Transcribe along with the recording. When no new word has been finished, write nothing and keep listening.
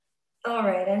All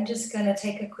right, I'm just going to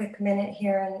take a quick minute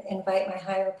here and invite my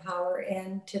higher power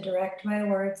in to direct my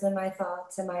words and my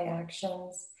thoughts and my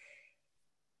actions.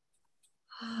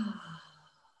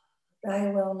 Thy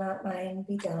will, not mine,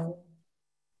 be done.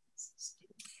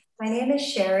 My name is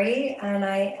Sherry, and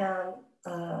I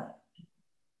am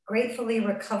gratefully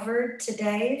recovered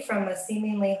today from a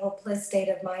seemingly hopeless state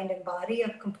of mind and body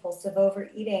of compulsive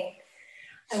overeating.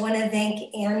 I want to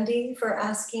thank Andy for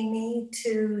asking me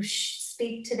to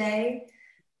speak today.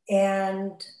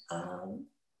 And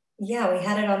yeah, we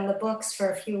had it on the books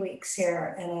for a few weeks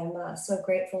here, and I'm so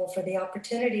grateful for the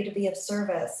opportunity to be of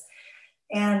service.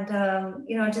 And,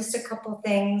 just a couple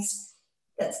things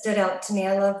that stood out to me.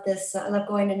 I love this. I love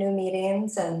going to new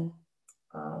meetings, and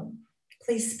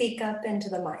please speak up into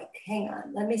the mic. Hang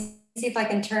on. Let me see if I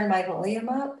can turn my volume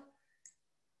up.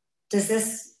 Does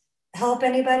this help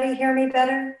anybody hear me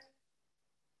better?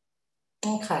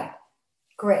 Okay,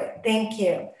 great. Thank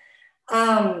you.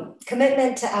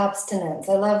 Commitment to abstinence.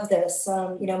 I love this.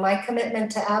 My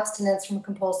commitment to abstinence from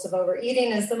compulsive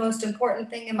overeating is the most important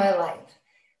thing in my life.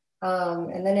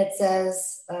 And then it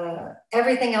says,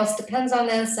 everything else depends on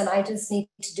this, and I just need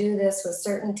to do this with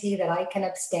certainty that I can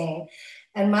abstain.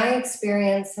 And my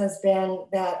experience has been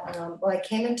that I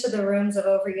came into the rooms of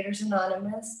Overeaters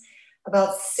Anonymous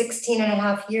about 16 and a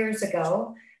half years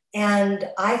ago, and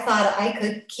I thought I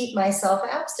could keep myself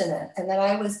abstinent and that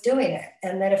I was doing it.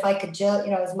 And that if I could just,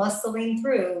 I was muscling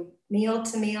through meal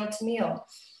to meal to meal.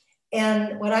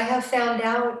 And what I have found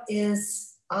out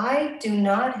is I do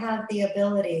not have the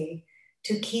ability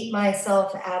to keep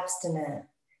myself abstinent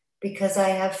because I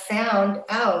have found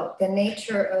out the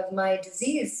nature of my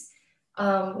disease,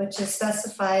 which is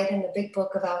specified in the Big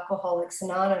Book of Alcoholics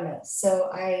Anonymous.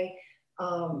 So I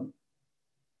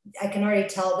can already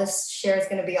tell this share is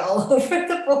going to be all over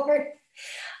the board.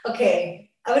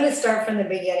 Okay, I'm going to start from the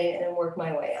beginning and then work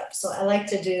my way up. So I like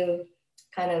to do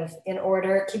kind of in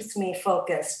order. It keeps me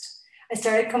focused. I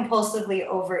started compulsively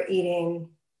overeating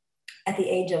at the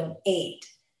age of 8.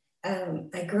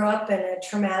 I grew up in a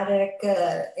traumatic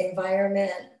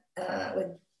environment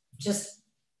with just,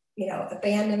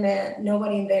 abandonment,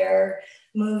 nobody there,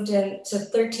 moved into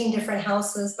 13 different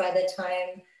houses by the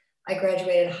time I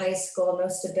graduated high school, no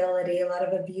stability, a lot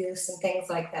of abuse and things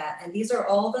like that. And these are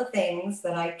all the things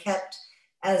that I kept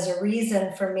as a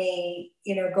reason for me,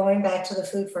 going back to the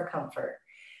food for comfort.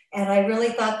 And I really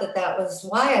thought that that was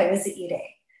why I was eating.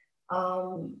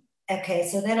 Okay,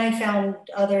 so then I found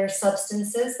other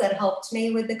substances that helped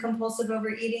me with the compulsive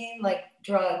overeating, like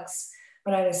drugs,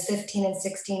 when I was 15 and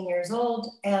 16 years old.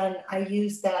 And I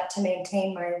used that to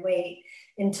maintain my weight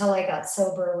until I got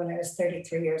sober when I was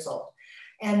 33 years old.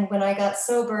 And when I got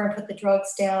sober and put the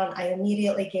drugs down, I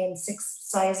immediately gained 6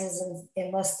 sizes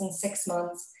in less than 6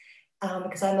 months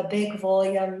because I'm a big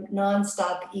volume,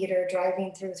 nonstop eater,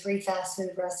 driving through 3 fast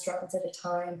food restaurants at a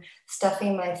time,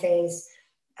 stuffing my face,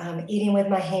 eating with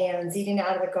my hands, eating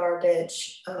out of the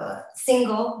garbage,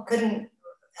 single,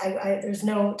 there's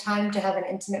no time to have an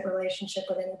intimate relationship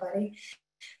with anybody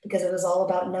because it was all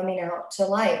about numbing out to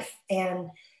life. And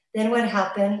then what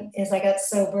happened is I got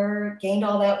sober, gained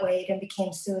all that weight, and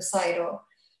became suicidal.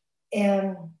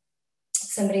 And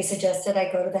somebody suggested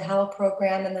I go to the HAL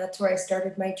program, and that's where I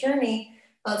started my journey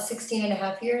about 16 and a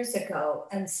half years ago.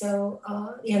 And so,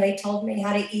 they told me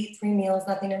how to eat 3 meals,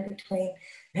 nothing in between.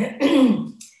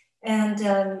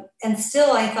 And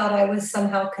still I thought I was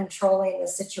somehow controlling the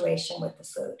situation with the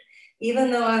food.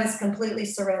 Even though I was completely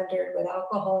surrendered with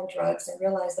alcohol and drugs, and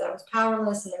realized that I was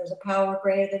powerless and there was a power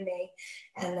greater than me,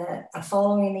 and that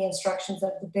following the instructions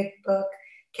of the Big Book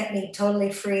kept me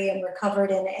totally free and recovered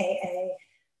in AA.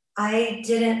 I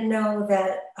didn't know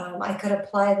that I could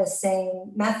apply the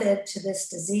same method to this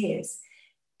disease.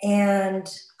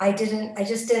 And I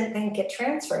just didn't think it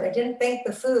transferred. I didn't think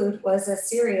the food was as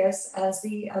serious as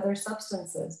the other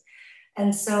substances.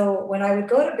 And so when I would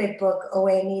go to Big Book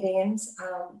OA meetings,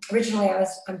 originally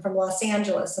I'm from Los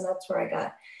Angeles, and that's where I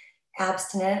got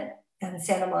abstinent in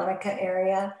Santa Monica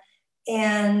area.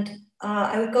 And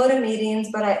I would go to meetings,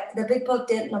 but the Big Book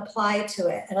didn't apply to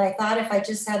it. And I thought if I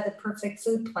just had the perfect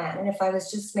food plan, and if I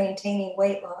was just maintaining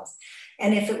weight loss,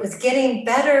 and if it was getting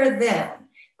better then,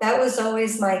 that was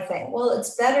always my thing. Well,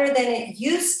 it's better than it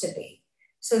used to be.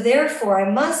 So therefore, I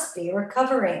must be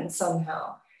recovering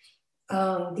somehow.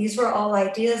 These were all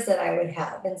ideas that I would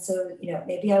have. And so,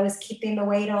 maybe I was keeping the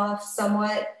weight off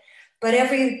somewhat, but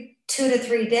every 2 to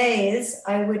 3 days,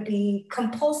 I would be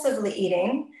compulsively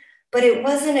eating, but it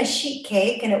wasn't a sheet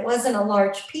cake and it wasn't a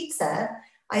large pizza.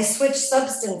 I switched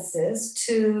substances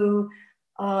to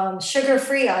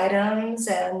sugar-free items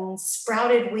and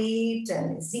sprouted wheat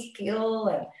and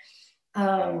Ezekiel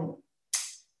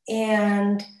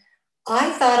And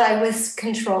I thought I was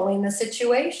controlling the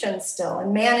situation still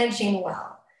and managing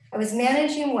well. I was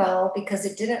managing well because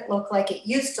it didn't look like it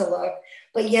used to look,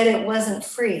 but yet it wasn't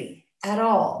free at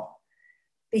all.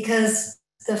 Because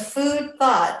the food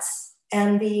thoughts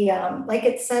and the, like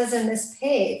it says in this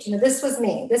page, this was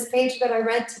me. This page that I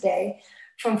read today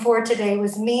from For Today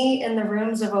was me in the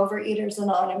rooms of Overeaters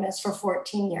Anonymous for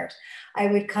 14 years. I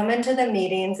would come into the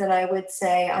meetings and I would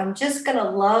say, I'm just gonna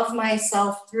love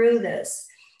myself through this.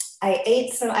 I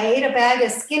ate a bag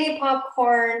of skinny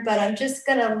popcorn, but I'm just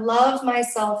gonna love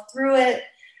myself through it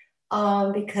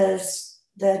because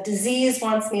the disease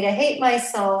wants me to hate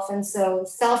myself. And so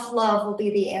self-love will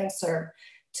be the answer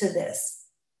to this.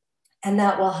 And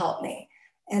that will help me.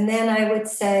 And then I would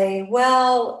say,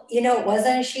 well, it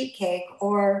wasn't a sheet cake,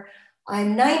 or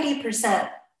I'm 90%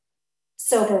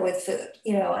 sober with food.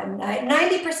 I'm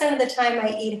 90% of the time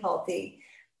I eat healthy.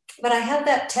 But I have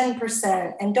that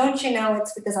 10%. And don't you know,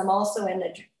 it's because I'm also in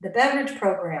the beverage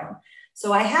program.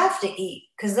 So I have to eat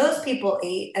because those people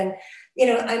eat. And,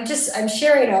 I'm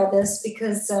sharing all this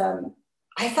because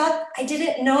I thought I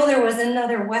didn't know there was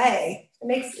another way.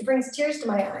 It brings tears to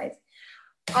my eyes.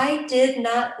 I did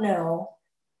not know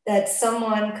that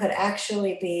someone could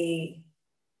actually be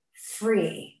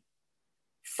free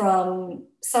from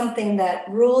something that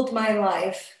ruled my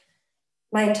life,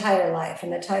 my entire life, from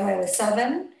the time I was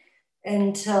 7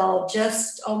 until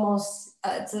just almost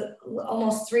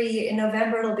 3, in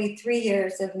November, it'll be 3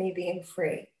 years of me being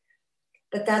free.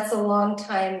 But that's a long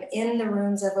time in the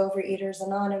rooms of Overeaters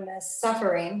Anonymous,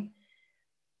 suffering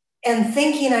and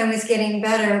thinking I was getting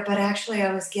better, but actually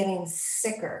I was getting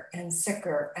sicker and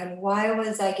sicker. And why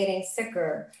was I getting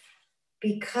sicker?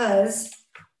 Because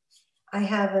I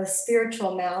have a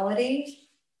spiritual malady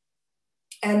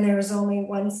and there's only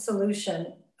one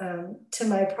solution to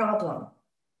my problem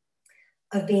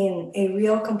of being a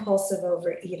real compulsive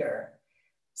overeater.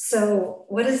 So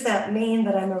what does that mean,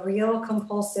 that I'm a real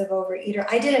compulsive overeater?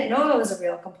 I didn't know I was a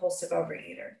real compulsive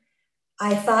overeater.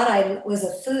 I thought I was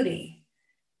a foodie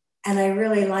and I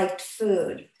really liked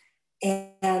food,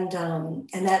 and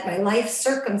that my life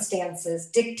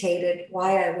circumstances dictated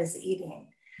why I was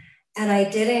eating. And I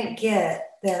didn't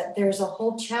get that there's a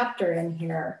whole chapter in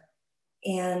here,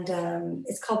 and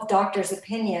it's called Doctor's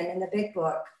Opinion in the big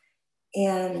book.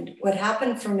 And what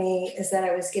happened for me is that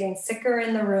I was getting sicker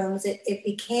in the rooms. It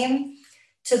became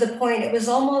to the point, it was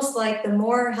almost like the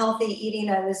more healthy eating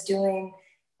I was doing,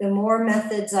 the more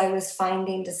methods I was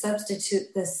finding to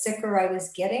substitute, the sicker I was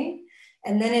getting.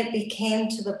 And then it became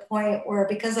to the point where,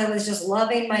 because I was just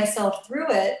loving myself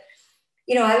through it,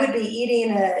 I would be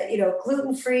eating a,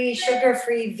 gluten-free,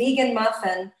 sugar-free, vegan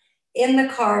muffin in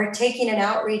the car, taking an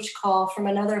outreach call from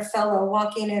another fellow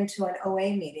walking into an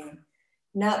OA meeting,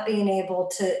 not being able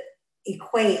to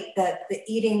equate that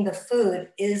eating the food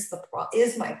is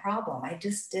my problem. I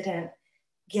just didn't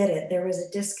get it. There was a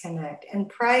disconnect. And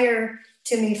prior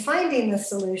to me finding the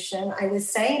solution, I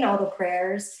was saying all the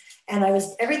prayers, and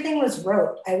everything was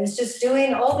rote. I was just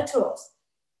doing all the tools,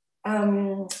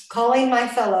 calling my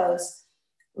fellows,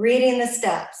 reading the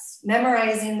steps,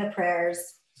 memorizing the prayers,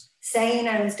 saying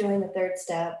I was doing the 3rd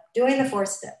step, doing the 4th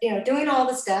step, doing all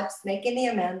the steps, making the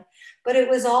amend, but it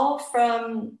was all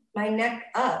from my neck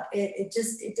up. It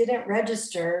didn't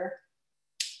register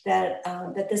that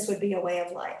this would be a way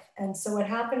of life. And so what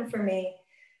happened for me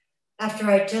after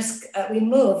we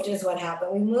moved is what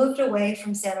happened. We moved away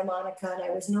from Santa Monica, and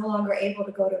I was no longer able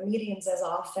to go to meetings as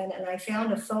often. And I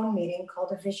found a phone meeting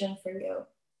called A Vision for You.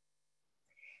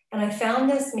 And I found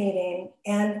this meeting,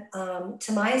 and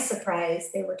to my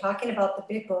surprise, they were talking about the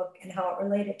big book and how it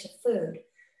related to food.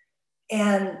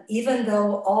 And even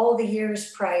though all the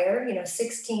years prior,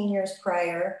 16 years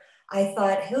prior, I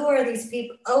thought, who are these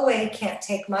people? OA can't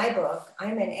take my book.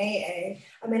 I'm in AA.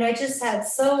 I mean, I just had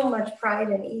so much pride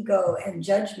and ego and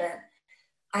judgment.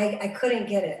 I couldn't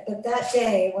get it. But that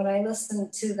day, when I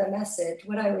listened to the message,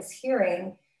 what I was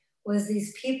hearing was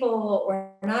these people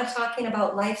were not talking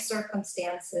about life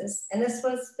circumstances. And this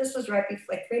was right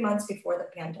before, like 3 months before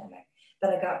the pandemic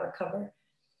that I got recovered.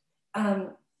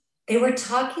 They were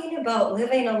talking about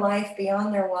living a life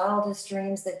beyond their wildest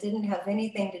dreams that didn't have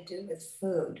anything to do with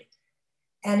food.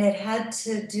 And it had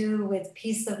to do with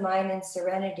peace of mind and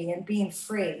serenity and being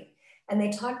free. And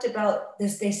they talked about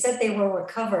this, they said they were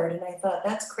recovered. And I thought,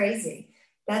 that's crazy.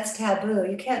 That's taboo.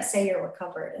 You can't say you're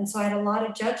recovered. And so I had a lot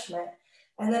of judgment.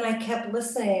 And then I kept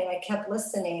listening,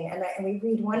 and we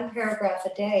read 1 paragraph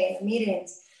a day in the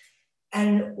meetings.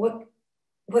 And what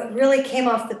really came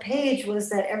off the page was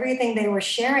that everything they were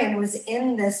sharing was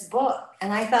in this book.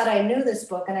 And I thought I knew this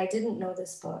book, and I didn't know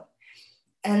this book.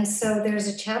 And so there's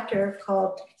a chapter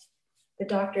called the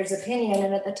doctor's opinion.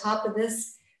 And at the top of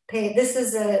this page, this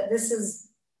is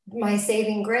my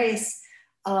saving grace,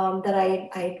 that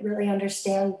I really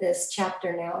understand this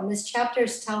chapter now. And this chapter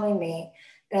is telling me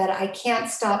that I can't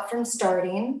stop from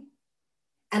starting,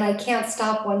 and I can't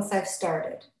stop once I've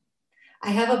started.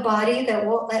 I have a body that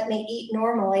won't let me eat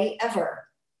normally ever.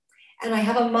 And I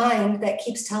have a mind that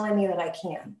keeps telling me that I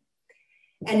can.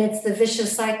 And it's the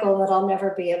vicious cycle that I'll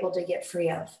never be able to get free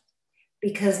of,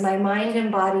 because my mind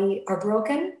and body are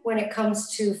broken when it comes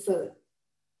to food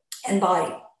and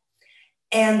body.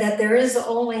 And that there is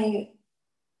only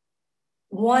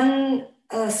one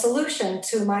solution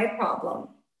to my problem.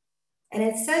 And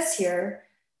it says here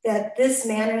that this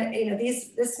man,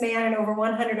 this man and over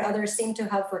 100 others seem to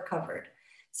have recovered.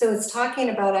 So it's talking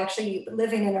about actually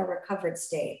living in a recovered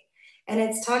state. And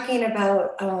it's talking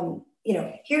about,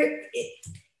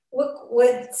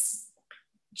 what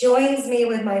joins me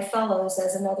with my fellows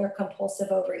as another compulsive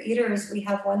overeater is we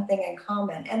have one thing in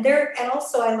common. And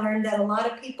also I learned that a lot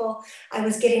of people I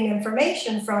was getting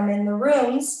information from in the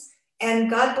rooms,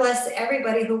 and God bless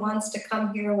everybody who wants to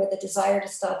come here with a desire to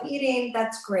stop eating,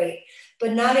 that's great.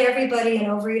 But not everybody in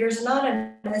Overeaters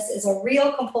Anonymous is a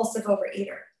real compulsive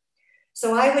overeater.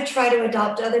 So I would try to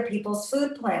adopt other people's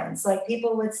food plans. Like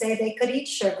people would say they could eat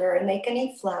sugar and they can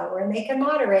eat flour and they can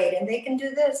moderate and they can do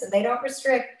this and they don't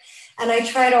restrict. And I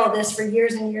tried all this for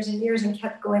years and years and years and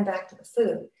kept going back to the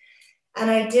food. And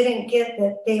I didn't get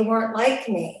that they weren't like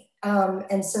me.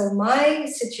 And so my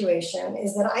situation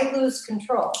is that I lose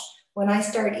control when I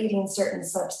start eating certain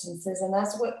substances, and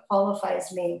that's what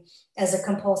qualifies me as a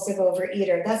compulsive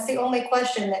overeater. That's the only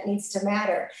question that needs to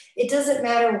matter. It doesn't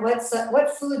matter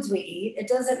what foods we eat. It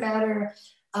doesn't matter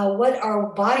what our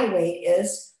body weight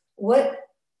is. What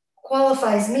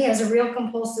qualifies me as a real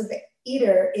compulsive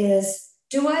eater is,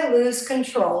 do I lose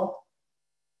control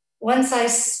once I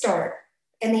start?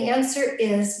 And the answer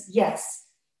is yes.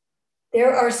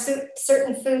 There are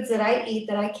certain foods that I eat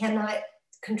that I cannot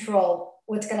control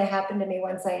what's going to happen to me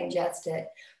once I ingest it.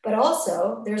 But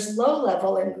also there's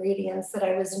low-level ingredients that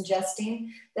I was ingesting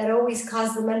that always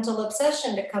caused the mental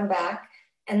obsession to come back.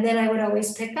 And then I would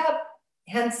always pick up,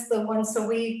 hence the once a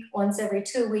week, once every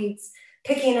 2 weeks,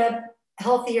 picking up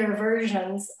healthier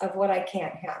versions of what I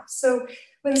can't have. So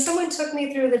when someone took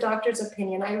me through the doctor's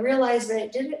opinion, I realized that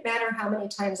it didn't matter how many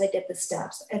times I did the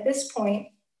steps. At this point,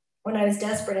 when I was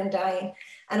desperate and dying,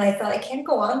 and I thought, I can't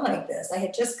go on like this. I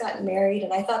had just gotten married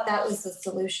and I thought that was the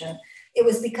solution. It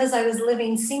was because I was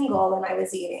living single and I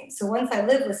was eating. So once I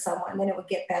lived with someone, then it would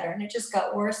get better. And it just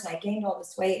got worse and I gained all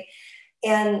this weight.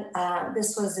 And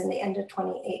this was in the end of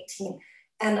 2018.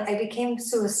 And I became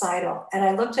suicidal. And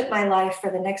I looked at my life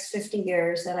for the next 50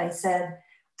 years and I said,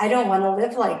 I don't want to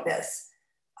live like this.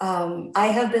 I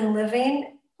have been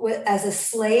living as a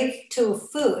slave to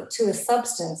food, to a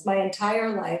substance my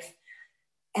entire life.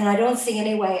 And I don't see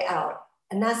any way out.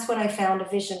 And that's when I found a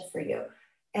vision for you.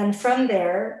 And from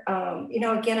there,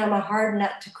 again, I'm a hard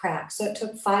nut to crack. So it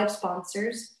took 5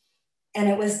 sponsors. And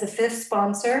it was the 5th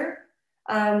sponsor.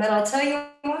 And I'll tell you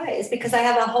why. It's because I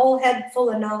have a whole head full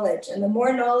of knowledge. And the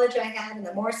more knowledge I had, and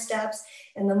the more steps,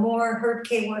 and the more Herb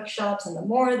K workshops, and the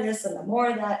more this, and the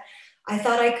more that, I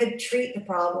thought I could treat the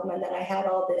problem, and that I had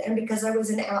all the, and because I was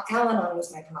in Al-Anon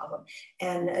was my problem,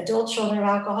 and adult children of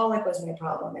alcoholic was my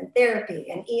problem, and therapy,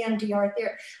 and EMDR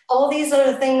therapy, all these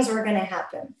other things were going to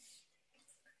happen.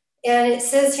 And it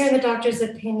says here in the doctor's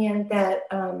opinion that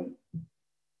I'm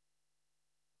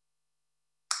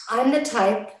the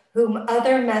type whom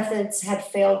other methods had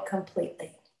failed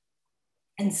completely.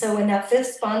 And so when that 5th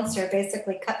sponsor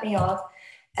basically cut me off,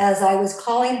 as I was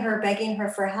calling her, begging her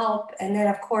for help. And then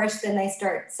of course, then they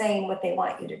start saying what they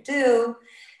want you to do.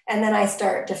 And then I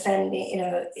start defending,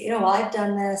 well, I've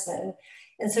done this.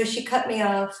 And so she cut me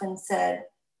off and said,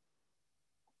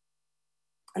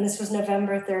 and this was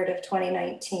November 3rd of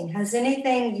 2019, has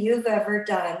anything you've ever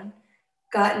done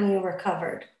gotten you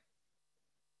recovered?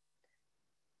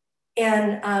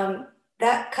 And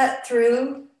that cut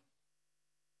through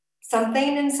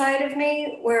something inside of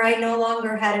me where I no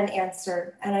longer had an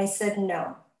answer. And I said,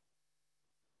 no,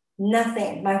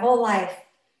 nothing, my whole life,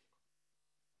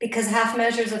 because half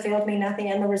measures availed me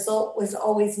nothing. And the result was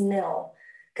always nil,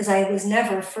 because I was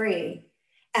never free.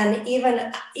 And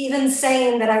even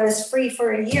saying that I was free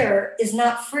for a year is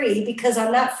not free, because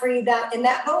I'm not free that in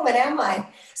that moment, am I?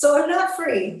 So I'm not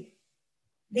free.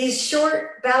 These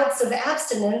short bouts of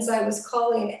abstinence I was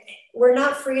calling were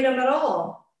not freedom at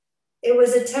all. It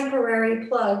was a temporary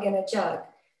plug in a jug,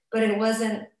 but it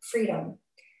wasn't freedom.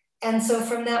 And so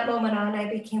from that moment on, I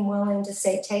became willing to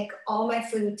say, take all my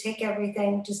food, take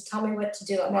everything, just tell me what to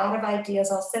do. I'm out of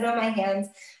ideas. I'll sit on my hands.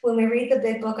 When we read the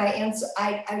big book,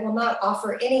 I will not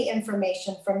offer any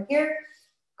information from here.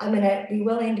 I'm going to be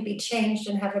willing to be changed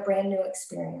and have a brand new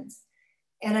experience.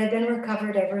 And I've been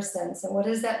recovered ever since. And what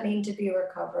does that mean to be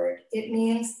recovered? It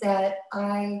means that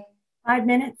 5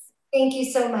 minutes. thank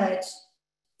you so much.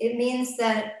 It means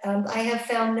that I have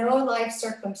found no life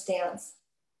circumstance,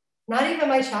 not even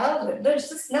my childhood. There's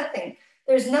just nothing.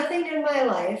 There's nothing in my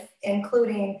life,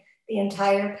 including the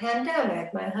entire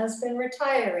pandemic, my husband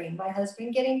retiring, my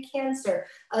husband getting cancer,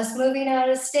 us moving out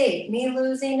of state, me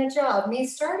losing a job, me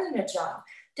starting a job.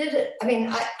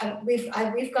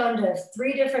 We've gone to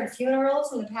 3 different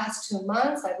funerals in the past 2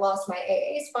 months. I've lost my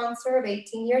AA sponsor of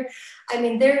 18 years. I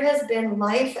mean, there has been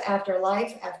life after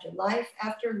life after life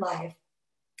after life.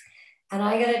 And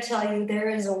I got to tell you, there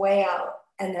is a way out.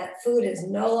 And that food is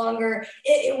no longer,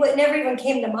 it never even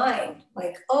came to mind.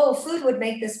 Like, oh, food would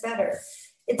make this better.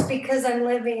 It's because I'm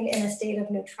living in a state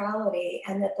of neutrality,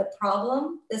 and that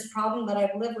this problem that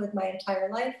I've lived with my entire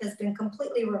life, has been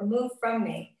completely removed from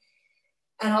me.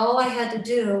 And all I had to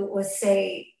do was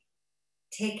say,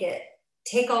 take it.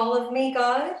 Take all of me,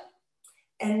 God,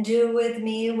 and do with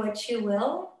me what you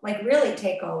will. Like, really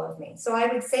take all of me. So I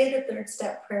would say the 3rd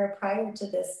step prayer prior to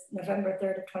this November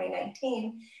 3rd of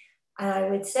 2019. And I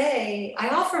would say, I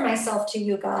offer myself to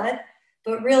you, God,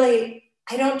 but really,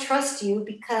 I don't trust you,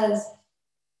 because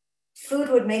food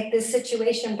would make this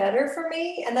situation better for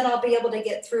me, and then I'll be able to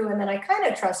get through, and then I kind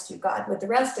of trust you, God, with the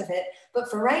rest of it. But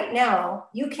for right now,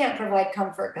 you can't provide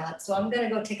comfort, God. So I'm going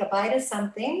to go take a bite of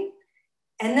something,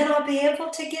 and then I'll be able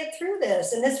to get through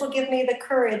this. And this will give me the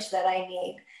courage that I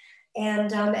need.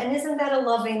 And isn't that a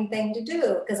loving thing to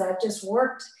do? Because I've just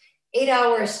worked 8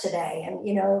 hours today, and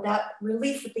that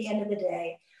relief at the end of the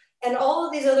day. And all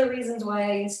of these other reasons why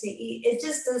I used to eat, it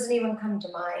just doesn't even come to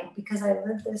mind, because I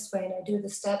live this way and I do the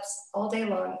steps all day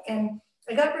long. And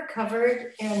I got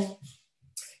recovered, and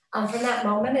from that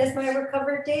moment is my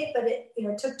recovered date, but it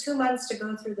took 2 months to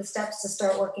go through the steps to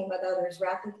start working with others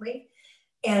rapidly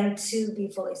and to be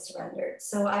fully surrendered.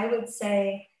 So I would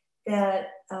say that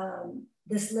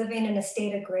this living in a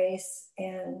state of grace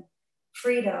and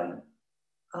freedom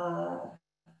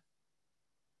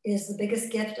is the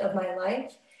biggest gift of my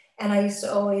life. And I used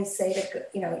to always say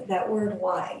that word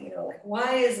why, like,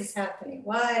 why is this happening?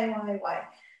 Why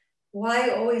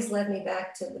always led me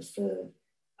back to the food.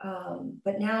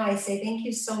 But now I say, thank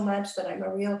you so much that I'm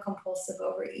a real compulsive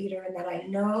overeater, and that I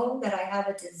know that I have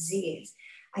a disease.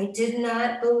 I did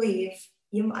not believe,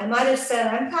 I might have said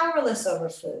I'm powerless over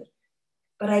food,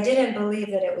 but I didn't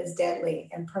believe that it was deadly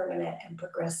and permanent and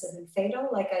progressive and fatal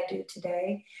like I do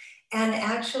today. And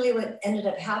actually what ended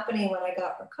up happening when I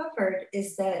got recovered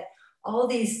is that all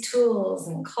these tools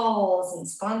and calls and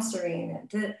sponsoring,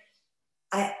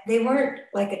 they weren't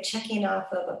like a checking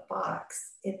off of a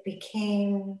box. It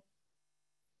became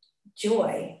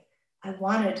joy. I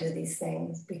want to do these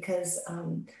things because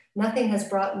nothing has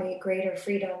brought me greater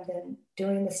freedom than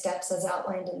doing the steps as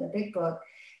outlined in the big book.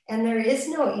 And there is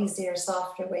no easier,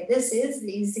 softer way. This is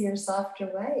the easier,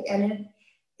 softer way. And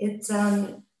it's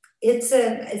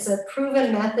a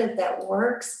proven method that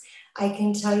works. I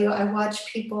can tell you, I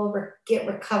watch people get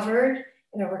recovered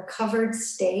in a recovered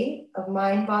state of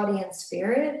mind, body, and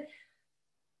spirit,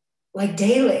 like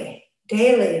daily.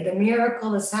 The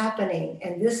miracle is happening.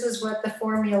 And this is what the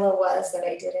formula was that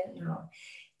I didn't know.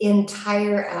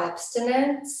 Entire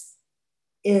abstinence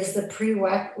is the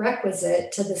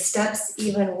prerequisite to the steps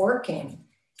even working.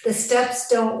 The steps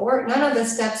don't work. None of the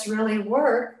steps really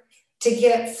work to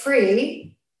get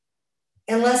free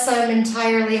unless I'm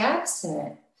entirely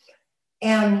abstinent.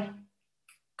 And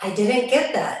I didn't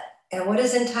get that. And what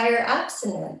is entire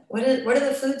abstinent? What are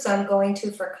the foods I'm going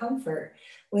to for comfort?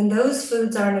 When those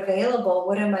foods aren't available,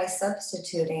 what am I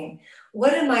substituting?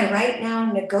 What am I right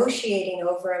now negotiating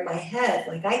over in my head?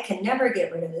 Like, I can never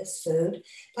get rid of this food.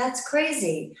 That's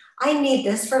crazy. I need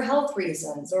this for health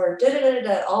reasons, or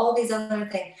all these other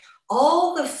things.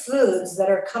 All the foods that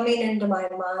are coming into my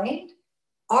mind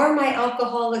are my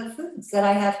alcoholic foods that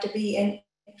I have to be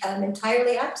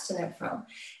entirely abstinent from.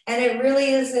 And it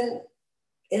really isn't.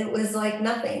 It was like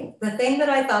nothing. The thing that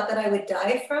I thought that I would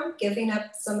die from, giving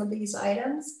up some of these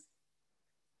items,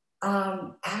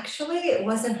 actually, it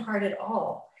wasn't hard at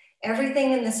all.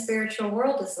 Everything in the spiritual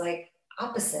world is like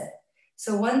opposite.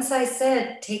 So once I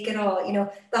said, take it all,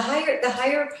 the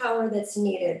higher power that's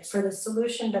needed for the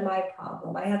solution to my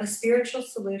problem. I have a spiritual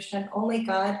solution. Only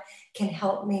God can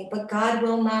help me, but God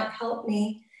will not help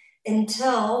me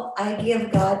until I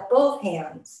give God both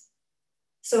hands.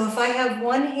 So if I have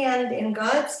one hand in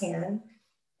God's hand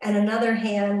and another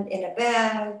hand in a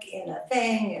bag, in a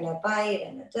thing, in a bite,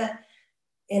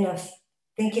 in a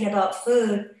thinking about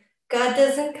food. God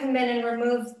doesn't come in and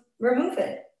remove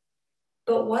it.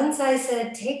 But once I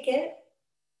said, take it,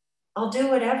 I'll do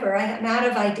whatever. I'm out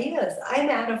of ideas. I'm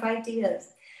out of ideas.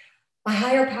 My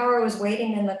higher power was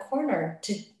waiting in the corner.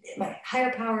 My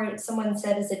higher power, someone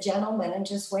said, is a gentleman and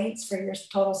just waits for your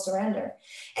total surrender,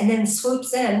 and then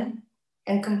swoops in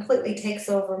and completely takes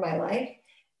over my life.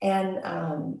 And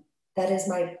that is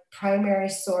my primary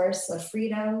source of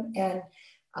freedom. And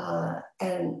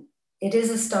it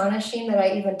is astonishing that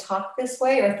I even talk this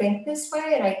way or think this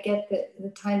way. And I get that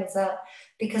the time is up,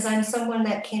 because I'm someone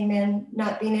that came in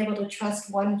not being able to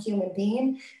trust one human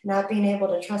being, not being able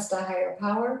to trust a higher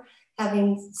power,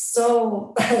 having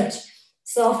so much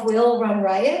self-will run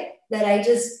riot that I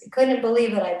just couldn't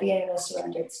believe that I'd be in a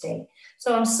surrendered state.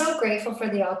 So I'm so grateful for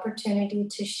the opportunity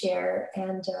to share.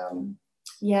 And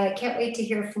yeah, I can't wait to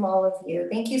hear from all of you.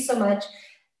 Thank you so much.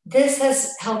 This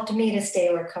has helped me to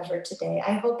stay recovered today.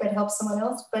 I hope it helps someone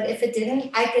else, but if it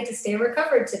didn't, I get to stay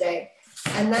recovered today.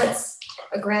 And that's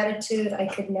a gratitude I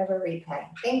could never repay.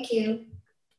 Thank you.